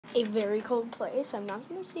a very cold place. I'm not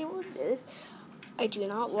going to say what it is. I do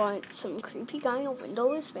not want some creepy guy in a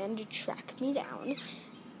windowless van to track me down.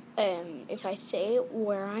 If I say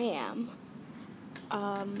where I am,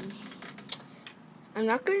 I'm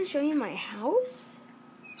not going to show you my house,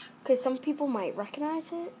 because some people might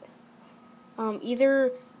recognize it.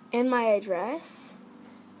 Either in my address,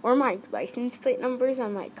 or my license plate numbers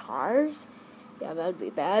on my cars. Yeah, that would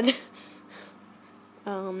be bad.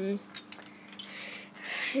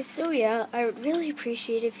 So yeah, I would really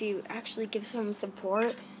appreciate if you actually give some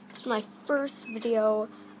support. This is my first video.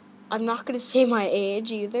 I'm not going to say my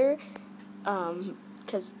age either,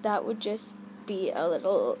 because that would just be a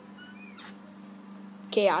little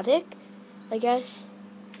chaotic, I guess.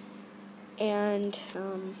 And,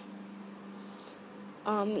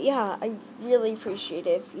 yeah, I really appreciate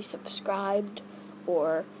it if you subscribed,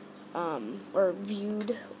 or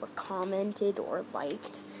viewed, or commented, or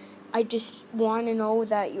liked. I just want to know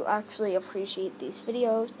that you actually appreciate these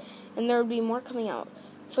videos, and there will be more coming out.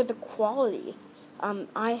 For the quality,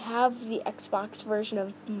 I have the Xbox version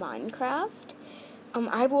of Minecraft.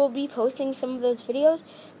 I will be posting some of those videos,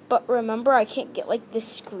 but remember, I can't get like the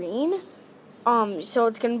screen. So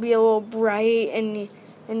it's gonna be a little bright, and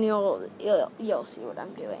you'll see what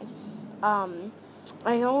I'm doing.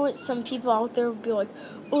 I know some people out there will be like,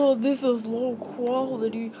 "Oh, this is low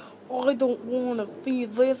quality. I don't want to see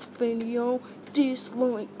this video.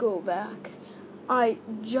 Dislike, go back." I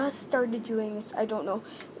just started doing this. I don't know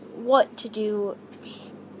what to do.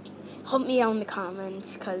 Help me out in the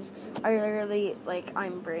comments, because I literally,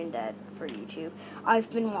 I'm brain dead for YouTube. I've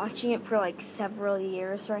been watching it for, several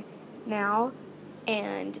years right now,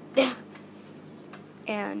 and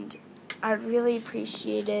and I'd really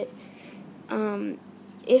appreciate it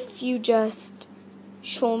if you just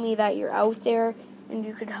show me that you're out there, and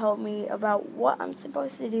you could help me about what I'm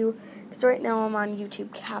supposed to do, because right now I'm on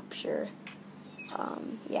YouTube Capture.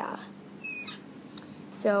 Yeah.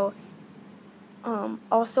 So,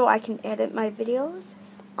 also I can edit my videos.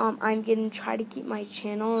 I'm going to try to keep my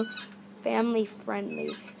channel family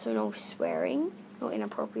friendly, so no swearing, no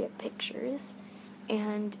inappropriate pictures,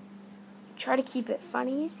 and try to keep it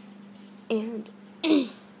funny. And I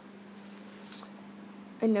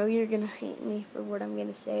know you're going to hate me for what I'm going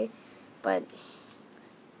to say, but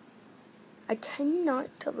I tend not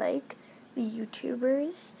to like the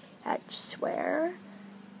YouTubers that swear,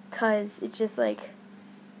 because it's just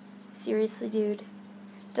seriously, dude,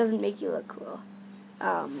 doesn't make you look cool.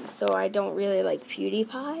 So I don't really like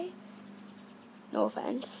PewDiePie. No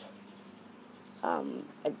offense.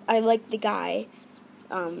 I like the guy.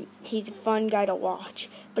 He's a fun guy to watch.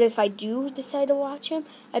 But if I do decide to watch him,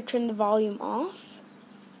 I turn the volume off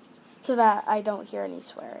so that I don't hear any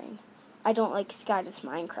swearing. I don't like Skydoes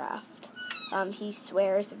Minecraft. He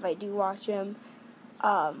swears if I do watch him.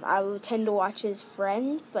 I will tend to watch his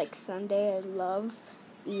friends, like Sunday. I love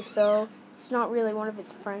Etho. It's not really one of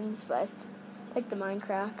his friends, but I like the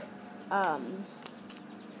Minecraft.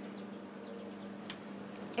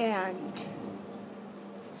 And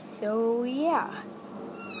so yeah.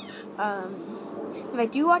 If I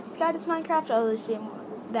do watch Skydoes Minecraft, I'll do the same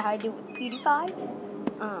that I do with PewDiePie.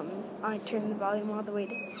 I turn the volume all the way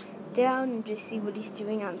down and just see what he's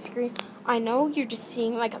doing on screen. I know you're just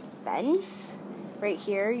seeing a fence. Right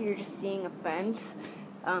here, you're just seeing a fence.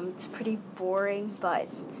 It's pretty boring, but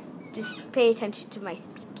just pay attention to my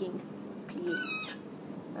speaking, please.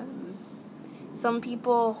 Some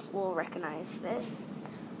people will recognize this.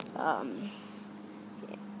 Yeah.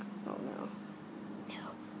 Oh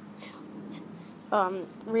no.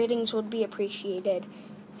 Ratings would be appreciated.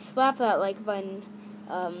 Slap that like button.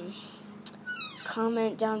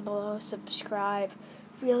 Comment down below, subscribe.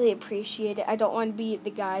 Really appreciate it. I don't want to be the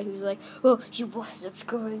guy who's like, "Oh, you must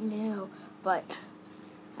subscribe now." But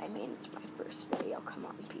I mean, it's my first video. Come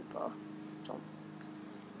on, people.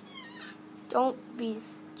 Don't be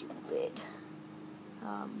stupid.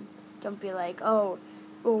 Don't be like, oh,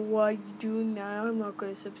 why are you doing that? I'm not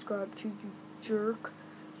gonna subscribe to you, jerk.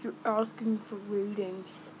 You're asking for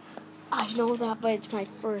ratings. I know that, but it's my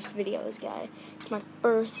first videos, guy. It's my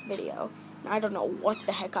first video, and I don't know what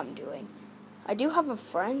the heck I'm doing. I do have a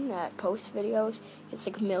friend that posts videos. It's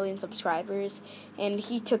 1 million subscribers, and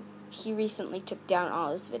he recently took down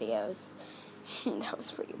all his videos. That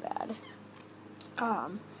was pretty bad.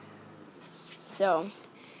 So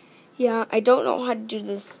yeah, I don't know how to do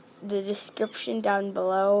this. The description down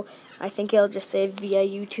below, I think it'll just say via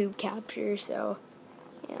YouTube Capture. So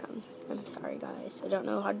yeah, I'm sorry, guys. I don't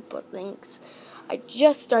know how to put links. I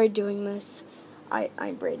just started doing this.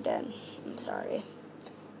 I'm brain dead. I'm sorry.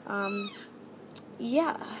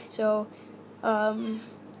 Yeah, so,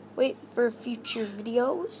 wait for future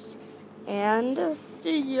videos, and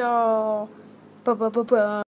see y'all. Bye.